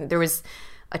second, there was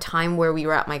a time where we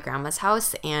were at my grandma's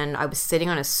house and I was sitting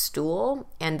on a stool,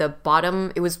 and the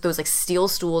bottom, it was those like steel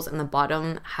stools, and the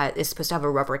bottom is supposed to have a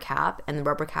rubber cap, and the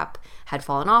rubber cap had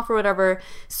fallen off or whatever.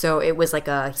 So it was like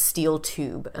a steel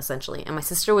tube essentially. And my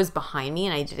sister was behind me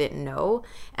and I didn't know.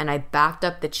 And I backed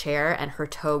up the chair and her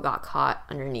toe got caught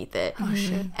underneath it. Oh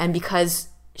shit. And because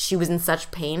she was in such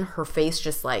pain, her face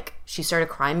just like, she started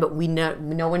crying, but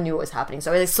no one knew what was happening.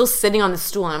 So I was like still sitting on the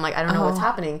stool and I'm like, I don't know what's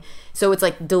happening. So it's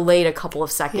like delayed a couple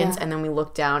of seconds, and then we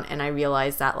looked down and I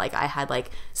realized that like I had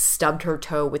like stubbed her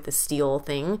toe with the steel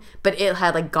thing, but it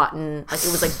had like gotten, like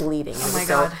it was like bleeding. Oh my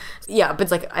God. Yeah, but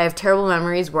it's like I have terrible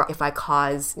memories where if I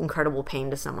cause incredible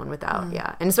pain to someone without,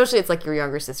 and especially it's like your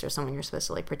younger sister, someone you're supposed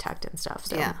to like protect and stuff.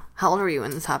 So How old were you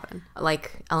when this happened?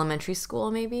 like elementary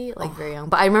school maybe, like very young.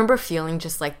 But I remember feeling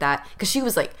just like that, because she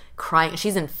was like crying,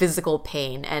 she's in physical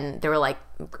pain, and there were like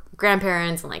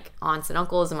grandparents and like aunts and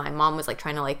uncles, and my mom was like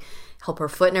trying to like help her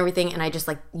foot and everything, and I just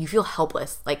like, you feel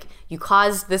helpless, like you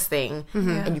caused this thing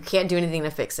and you can't do anything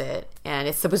to fix it, and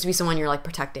it's supposed to be someone you're like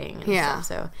protecting and stuff.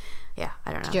 So yeah,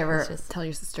 I don't know. Did you ever tell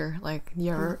your sister, like,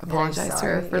 you ever apologize to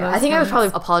her for that? I think I was probably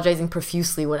apologizing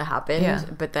profusely when it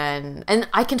happened, but then, and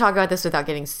I can talk about this without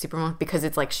getting super emotional because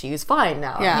it's like she was fine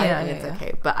now, and it's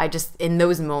okay. But I just, in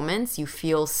those moments, you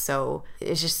feel so,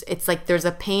 it's like there's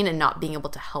a pain in not being able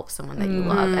to help someone that you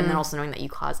love, and then also knowing that you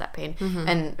caused that pain.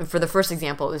 And for the first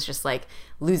example, it was just like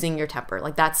losing your temper.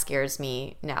 Like that scares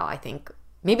me now. I think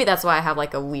maybe that's why I have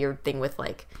like a weird thing with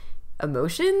like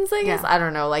emotions, I guess. I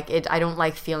don't know, like I don't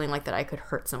like feeling like that I could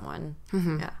hurt someone.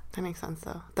 That makes sense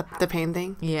though, the pain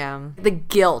thing. The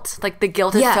guilt is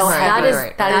so heavy.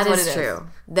 That is what it is. True.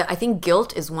 I think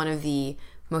guilt is one of the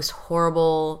most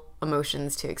horrible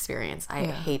emotions to experience. I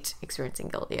hate experiencing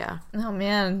guilt. Oh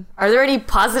man, are there any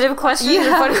positive questions?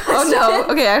 Oh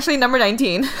no. Okay, actually number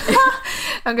 19.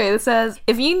 Okay, it says,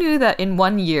 if you knew that in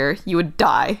 1 year you would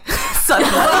die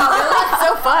suddenly, that's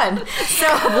so fun, so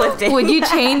uplifting, would you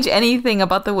change anything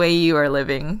about the way you are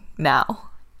living now?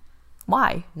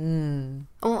 Why?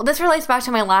 Well, this relates back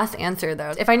to my last answer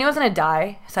though. If I knew I was gonna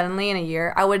die suddenly in a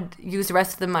year, I would use the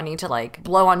rest of the money to like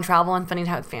blow on travel and spending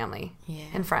time with family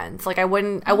and friends. Like I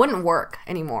wouldn't work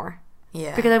anymore.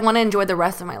 Because I want to enjoy the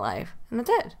rest of my life, and that's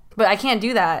it. But I can't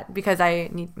do that because I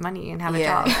need money and have a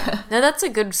job. Now that's a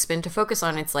good spin to focus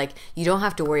on. It's like you don't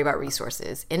have to worry about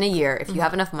resources in a year. If you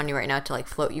have enough money right now to like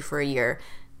float you for a year,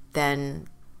 then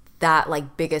that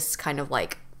like biggest kind of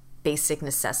like basic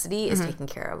necessity is taken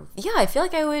care of. I feel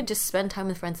like I would just spend time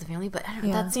with friends and family, but I don't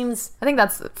know, that seems, I think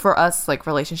that's, for us, like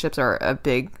relationships are a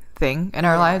big thing in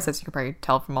our lives, as you can probably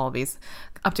tell from all of these,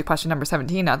 up to question number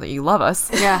 17 now that you love us.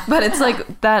 But it's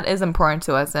like that is important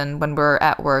to us, and when we're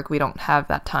at work we don't have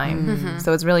that time.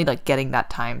 So it's really like getting that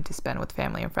time to spend with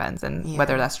family and friends, and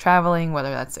whether that's traveling,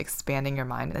 whether that's expanding your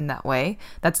mind in that way,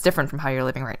 that's different from how you're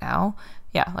living right now.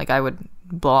 Like I would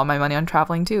blow all my money on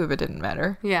traveling too if it didn't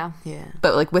matter.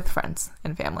 But like with friends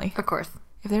and family, of course.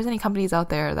 If there's any companies out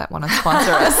there that want to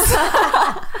sponsor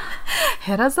us,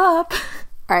 hit us up.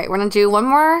 All right, we're going to do one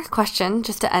more question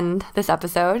just to end this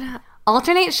episode.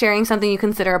 Alternate sharing something you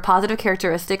consider a positive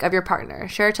characteristic of your partner.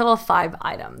 Share a total of 5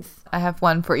 items. I have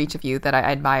one for each of you that I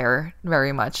admire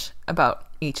very much about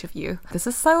each of you. This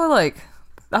is so like,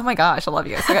 oh my gosh, I love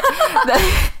you. Okay.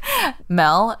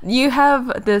 Mel, you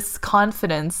have this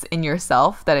confidence in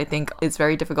yourself that I think is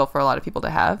very difficult for a lot of people to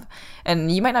have.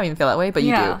 And you might not even feel that way, but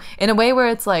you do. In a way where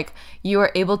it's like you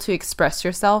are able to express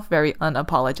yourself very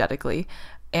unapologetically.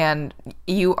 And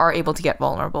you are able to get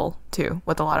vulnerable too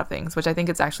with a lot of things, which I think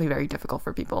is actually very difficult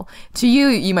for people. To you,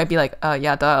 you might be like,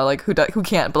 yeah, duh, like who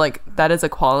can't? But like that is a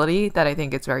quality that I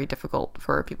think it's very difficult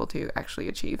for people to actually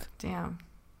achieve. Damn,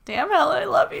 Helen, I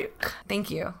love you.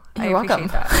 Thank you. You're welcome.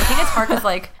 That. I think it's hard because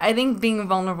like I think being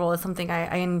vulnerable is something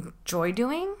I enjoy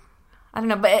doing. I don't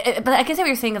know, but I can see what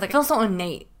you're saying. Is like it feels so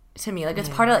innate to me. Like it's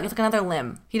part of like it's like another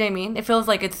limb. You know what I mean? It feels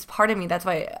like it's part of me. That's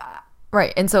why.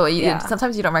 Right, and so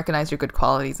sometimes you don't recognize your good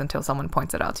qualities until someone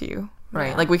points it out to you.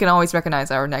 right? Like we can always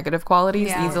recognize our negative qualities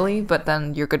Yeah. easily, but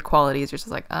then your good qualities, you're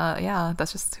just like, yeah,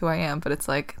 that's just who I am. But it's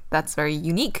like, that's very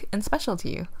unique and special to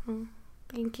you.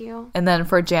 Thank you. And then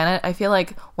for Janet, I feel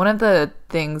like one of the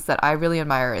things that I really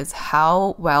admire is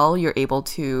how well you're able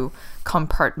to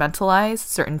compartmentalize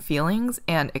certain feelings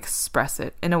and express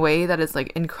it in a way that is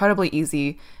like incredibly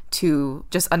easy to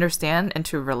just understand and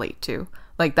to relate to.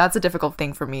 Like that's a difficult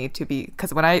thing for me to be,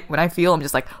 because when I feel, I'm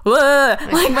just like, "Whoa!"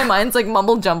 Like my mind's like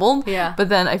mumbled jumbled. Yeah. But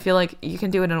then I feel like you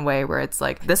can do it in a way where it's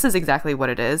like, this is exactly what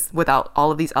it is without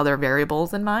all of these other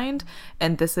variables in mind,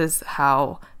 and this is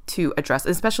how to address,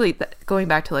 especially going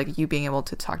back to like you being able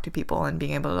to talk to people and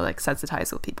being able to like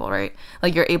sensitize with people, right?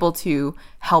 Like you're able to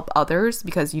help others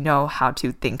because you know how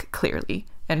to think clearly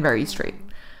and very straight.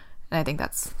 And I think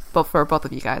that's for both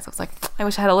of you guys. I was like, I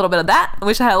wish I had a little bit of that. I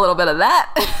wish I had a little bit of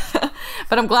that.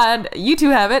 But I'm glad you two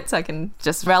have it, so I can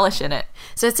just relish in it.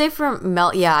 So I'd say for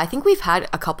Mel, yeah, I think we've had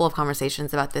a couple of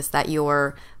conversations about this, that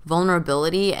your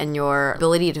vulnerability and your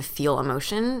ability to feel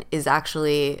emotion is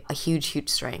actually a huge, huge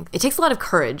strength. It takes a lot of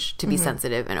courage to be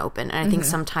sensitive and open. And I think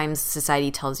sometimes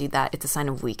society tells you that it's a sign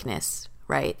of weakness,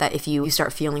 right? That if you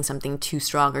start feeling something too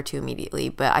strong or too immediately.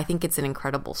 But I think it's an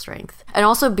incredible strength. And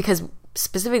also because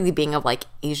specifically being of like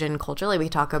Asian culture, like we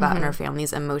talk about in our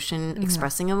families,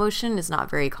 expressing emotion is not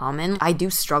very common. I do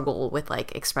struggle with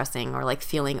like expressing or like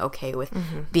feeling okay with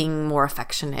being more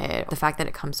affectionate. The fact that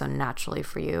it comes so naturally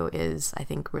for you is, I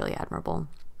think, really admirable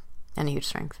and a huge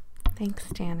strength. Thanks,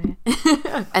 Janet.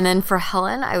 And then for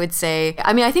Helen, I would say,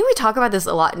 I mean, I think we talk about this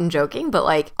a lot in joking, but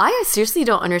like, I seriously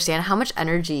don't understand how much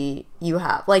energy you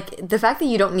have. Like the fact that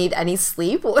you don't need any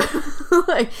sleep,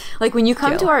 like when you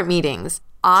come to our meetings,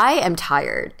 I am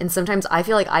tired. And sometimes I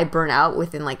feel like I burn out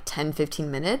within like 10,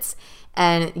 15 minutes.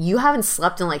 And you haven't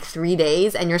slept in like 3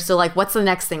 days and you're still like, what's the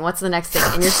next thing? What's the next thing?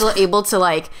 And you're still able to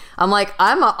like, I'm like,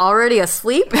 I'm already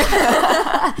asleep.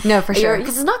 No, for sure.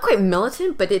 Because it's not quite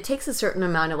militant, but it takes a certain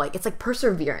amount of like, it's like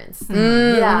perseverance.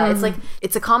 Yeah, it's like,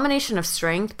 it's a combination of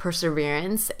strength,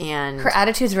 perseverance, and Her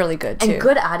attitude's really good too. and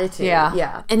good attitude. Yeah.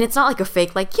 Yeah. And it's not like a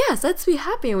fake, like, yes, let's be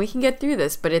happy and we can get through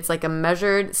this. But it's like a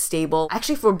measured, stable.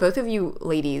 Actually, for both of you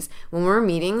ladies, when we're in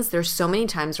meetings, there's so many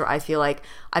times where I feel like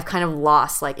I've kind of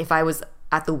lost, like if I was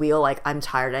at the wheel, like I'm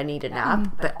tired, I need a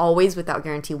nap, but always without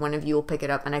guarantee one of you will pick it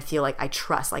up, and I feel like I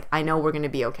trust, like I know we're gonna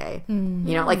be okay. You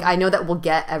know, like I know that we'll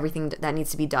get everything that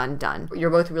needs to be done. You're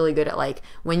both really good at like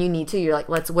when you need to, you're like,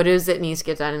 what is it needs to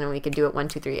get done, and then we can do it 1,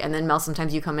 2, 3. And then Mel,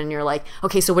 sometimes you come in and you're like,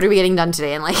 okay, so what are we getting done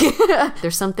today? And like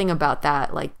there's something about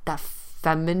that, like that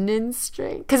feminine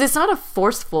strength, because it's not a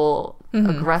forceful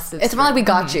aggressive It's more like we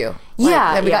got you.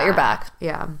 yeah, Like, we got your back.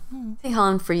 Yeah. I think,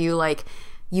 Helen, for you, like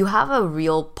you have a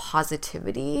real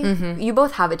positivity. You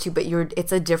both have it too, but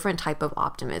it's a different type of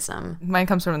optimism. Mine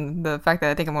comes from the fact that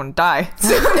I think I'm going to die.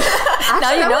 Actually,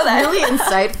 now you know that. Really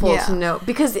insightful Yeah. to know,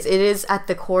 because it is at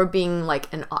the core being like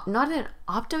not an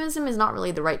optimism is not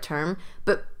really the right term,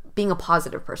 but being a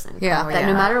positive person. Yeah. That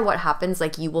no matter what happens,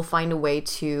 like you will find a way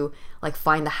to like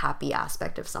find the happy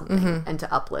aspect of something and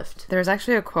to uplift. There's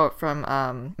actually a quote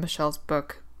from Michelle's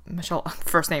book,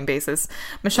 first name basis,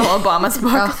 Michelle Obama's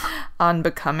book on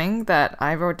becoming, that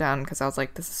I wrote down because I was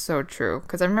like, this is so true.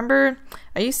 Because I remember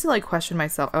I used to like question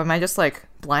myself, am I just like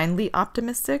blindly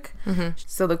optimistic?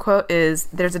 So the quote is,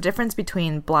 there's a difference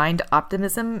between blind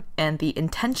optimism and the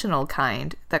intentional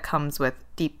kind that comes with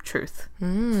deep truth.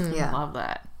 Yeah. I love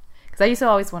that. Because I used to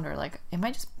always wonder, like, am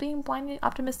I just being blindly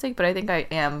optimistic? But I think I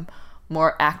am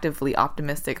more actively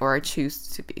optimistic, or I choose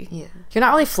to be. Yeah. You're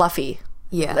not really fluffy.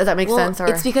 Yeah. Does that make sense? Or?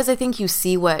 It's because I think you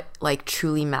see what like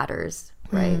truly matters,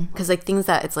 right? Because like things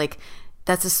that it's like,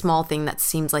 that's a small thing that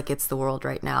seems like it's the world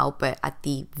right now, but at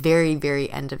the very,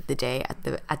 very end of the day,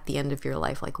 at the end of your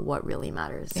life, like what really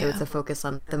matters. So it's a focus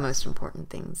on the most important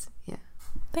things. Yeah.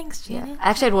 Thanks, Janet. I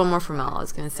actually had one more from Mel. I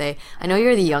was going to say, I know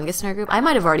you're the youngest in our group. I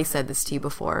might have already said this to you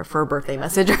before for a birthday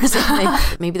message or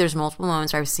something. Maybe there's multiple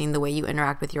moments where I've seen the way you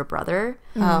interact with your brother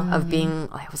of being,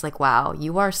 I was like, wow,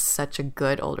 you are such a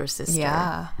good older sister.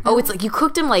 Yeah. Oh, it's like you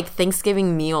cooked him like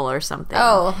Thanksgiving meal or something.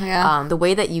 Oh, yeah. The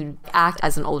way that you act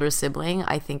as an older sibling,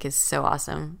 I think is so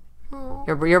awesome.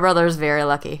 Your brother's very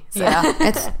lucky. So. Yeah,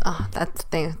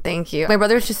 thank you. My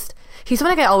brother's just, he's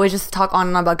someone like I always just talk on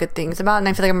and on about good things about, and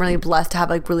I feel like I'm really blessed to have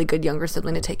like really good younger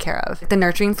sibling to take care of. The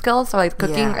nurturing skills, so like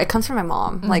cooking, it comes from my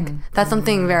mom. Like that's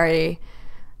something very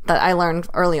that I learned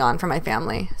early on from my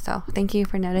family. So thank you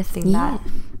for noticing that.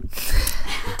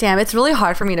 Damn, it's really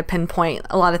hard for me to pinpoint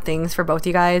a lot of things for both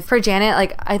you guys. For Janet,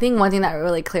 like I think one thing that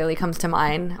really clearly comes to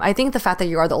mind, I think the fact that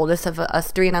you are the oldest of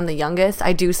us three and I'm the youngest,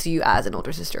 I do see you as an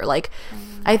older sister. Like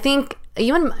I think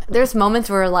even there's moments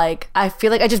where like I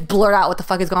feel like I just blurt out what the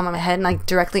fuck is going on in my head, and like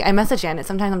directly I message Janet.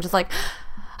 Sometimes I'm just like,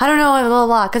 I don't know, blah, blah,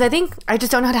 blah. Because I think I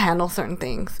just don't know how to handle certain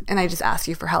things. And I just ask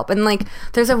you for help. And like,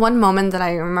 there's a one moment that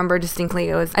I remember distinctly.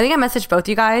 It was, I think I messaged both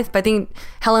you guys, but I think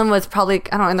Helen was probably,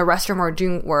 I don't know, in the restroom or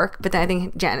doing work. But then I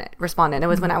think Janet responded. It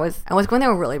was when I was going through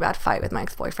a really bad fight with my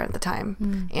ex-boyfriend at the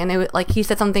time. And it was like, he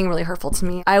said something really hurtful to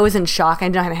me. I was in shock. I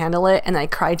didn't know how to handle it. And I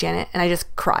cried Janet, and I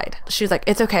just cried. She was like,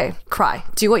 it's okay. Cry.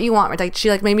 Do what you want. Like, she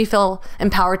like made me feel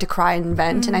empowered to cry and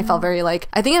vent. And I felt very like,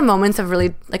 I think in moments of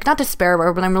really like, not despair,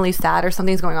 but when I'm really sad or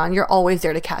something's going on, you're always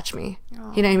there to catch me. You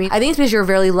know what I mean? I think it's because you're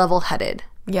very level-headed.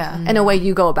 Yeah. In a way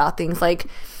you go about things. Like,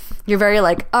 you're very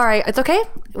like, all right, it's okay.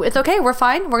 It's okay. We're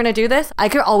fine. We're going to do this. I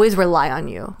could always rely on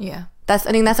you. Yeah. I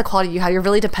think that's a quality you have. You're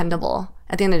really dependable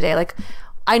at the end of the day. Like,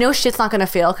 I know shit's not going to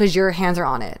fail because your hands are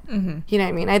on it. You know what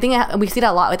I mean? I think we see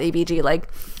that a lot with ABG. Like,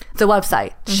 the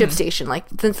website, ShipStation. Like,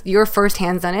 since your first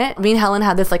hands on it, me and Helen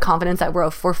had this like confidence that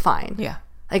we're fine. Yeah.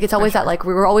 Like, it's always that like,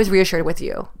 we were always reassured with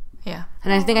you. Yeah.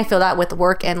 And I think I feel that with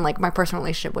work and like my personal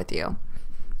relationship with you.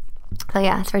 So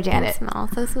yeah, it's for Janet.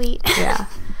 Smells so sweet. Yeah.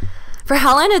 For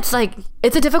Helen, it's like,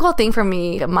 it's a difficult thing for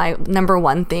me. My number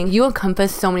one thing, you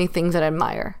encompass so many things that I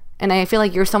admire. And I feel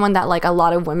like you're someone that like a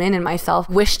lot of women and myself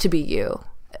wish to be you.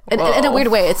 In a weird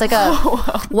way. It's like a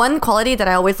one quality that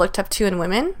I always looked up to in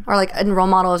women, or like in role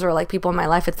models or like people in my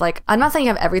life. It's like, I'm not saying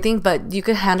you have everything, but you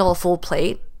could handle a full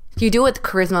plate. You do it with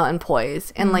charisma and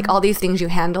poise and like all these things you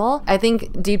handle. I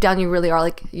think deep down you really are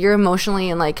like, you're emotionally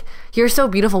and like you're so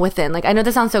beautiful within. Like, I know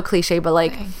this sounds so cliche, but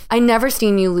like I never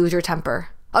seen you lose your temper.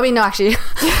 I mean, no, actually. Wait,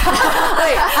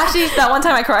 actually, that one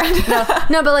time I cried.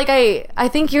 no, but like I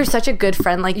think you're such a good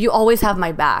friend. Like, you always have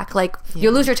my back. Like, you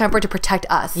lose your temper to protect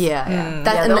us. Yeah. And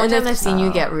the only time I've seen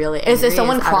you get really angry is if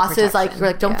someone out of crosses, like, protection. you're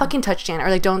like, don't fucking touch Janet, or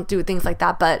like, don't do things like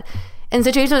that. But in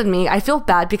situations with me, I feel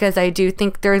bad because I do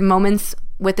think there are moments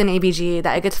within ABG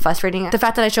that it gets frustrating. The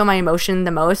fact that I show my emotion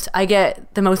the most, I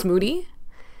get the most moody.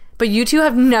 But you two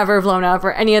have never blown up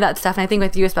or any of that stuff. And I think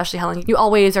with you, especially Helen, you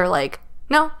always are like,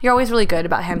 no, you're always really good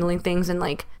about handling things. And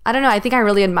like, I don't know, I think I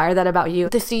really admire that about you.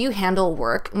 To see you handle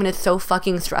work when it's so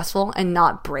fucking stressful and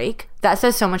not break, that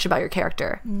says so much about your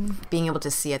character. Being able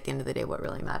to see at the end of the day what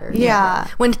really matters. Yeah.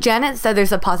 When Janet said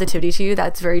there's a positivity to you,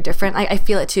 that's very different. I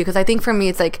feel it too, because I think for me,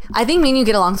 it's like, I think me and you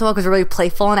get along so well because we're really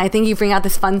playful, and I think you bring out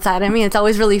this fun side of me. It's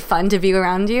always really fun to be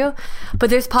around you. But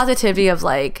there's positivity of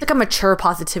like a mature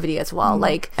positivity as well.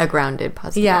 Like, A grounded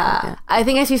positivity. yeah. I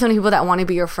think I see so many people that want to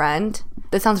be your friend.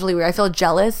 This sounds really weird. I feel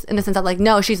jealous in the sense of like,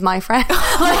 no, she's my friend.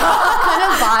 Like, kind of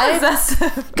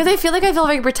vibe. Because I feel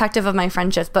very protective of my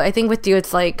friendships. But I think with you,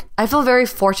 it's like, I feel very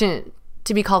fortunate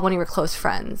to be called one of your close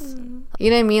friends. You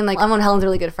know what I mean? Like, I'm one of Helen's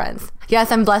really good friends.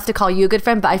 Yes, I'm blessed to call you a good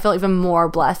friend, but I feel even more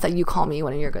blessed that you call me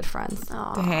one of your good friends.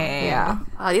 Dang. Yeah.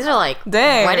 Oh, these are like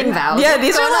Dang. wedding vows. Yeah,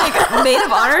 these are like maid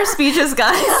of honor speeches,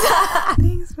 guys.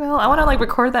 Thanks, Will. I want to like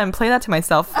record that and play that to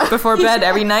myself before bed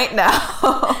every night now.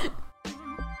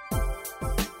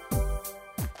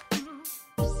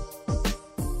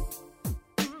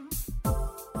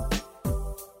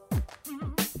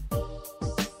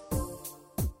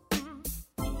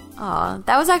 Aw,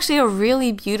 that was actually a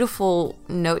really beautiful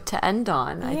note to end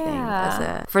on, I think.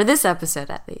 For this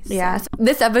episode, at least. Yeah. So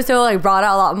this episode like brought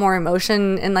out a lot more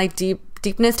emotion and like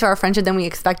deepness to our friendship than we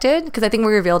expected, because I think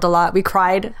we revealed a lot. We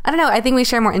cried. I don't know. I think we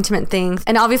share more intimate things.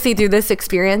 And obviously through this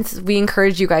experience, we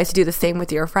encourage you guys to do the same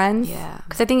with your friends. Yeah.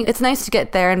 Because I think it's nice to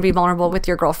get there and be vulnerable with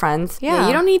your girlfriends. Yeah,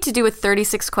 you don't need to do it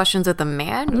 36 questions with a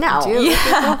man. You No. can do it with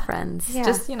your girlfriends. Yeah.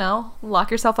 Just,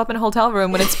 lock yourself up in a hotel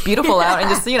room when it's beautiful out and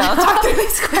just, talk through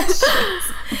these questions.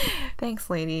 Thanks,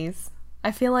 ladies.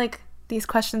 I feel like these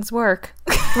questions work.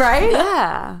 Right?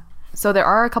 Yeah. So there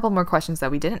are a couple more questions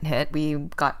that we didn't hit. We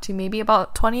got to maybe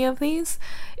about 20 of these.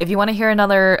 If you want to hear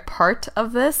another part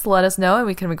of this, let us know and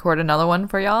we can record another one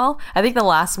for y'all. I think the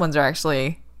last ones are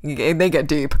actually, they get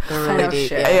deep. They're really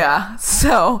deep. Yeah.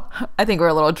 So I think we're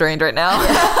a little drained right now.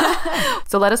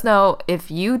 So let us know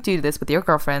if you do this with your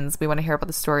girlfriends. We want to hear about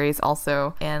the stories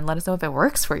also. And let us know if it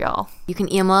works for y'all. You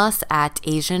can email us at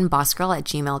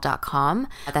asianbossgirl@gmail.com.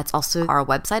 That's also our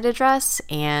website address.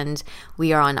 And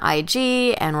we are on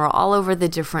IG and we're all over the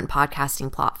different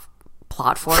podcasting platforms.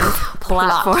 Plot it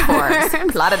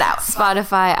out.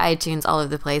 Spotify, iTunes, all over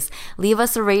the place. Leave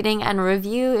us a rating and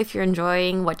review if you're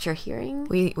enjoying what you're hearing.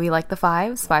 We like the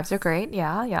fives. Fives are great.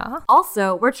 Yeah.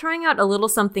 Also, we're trying out a little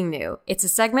something new. It's a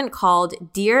segment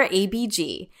called Dear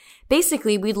ABG.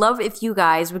 Basically, we'd love if you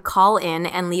guys would call in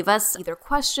and leave us either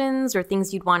questions or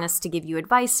things you'd want us to give you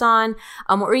advice on,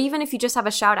 or even if you just have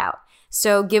a shout out.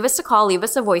 So give us a call, leave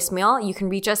us a voicemail. You can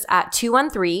reach us at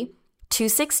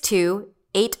 213-262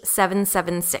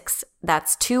 213-262-8776.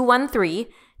 That's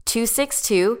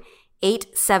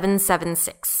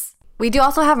 213-262-8776. We do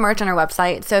also have merch on our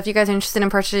website. So if you guys are interested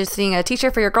in purchasing a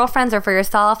t-shirt for your girlfriends or for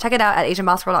yourself, check it out at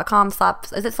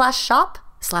asianbossgirl.com/shop?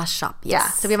 /shop. Yes. Yeah.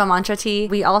 So we have a mantra tee.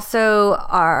 We also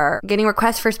are getting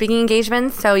requests for speaking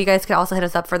engagements. So you guys could also hit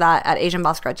us up for that at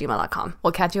asianbossgirl@gmail.com.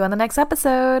 We'll catch you on the next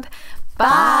episode.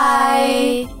 Bye.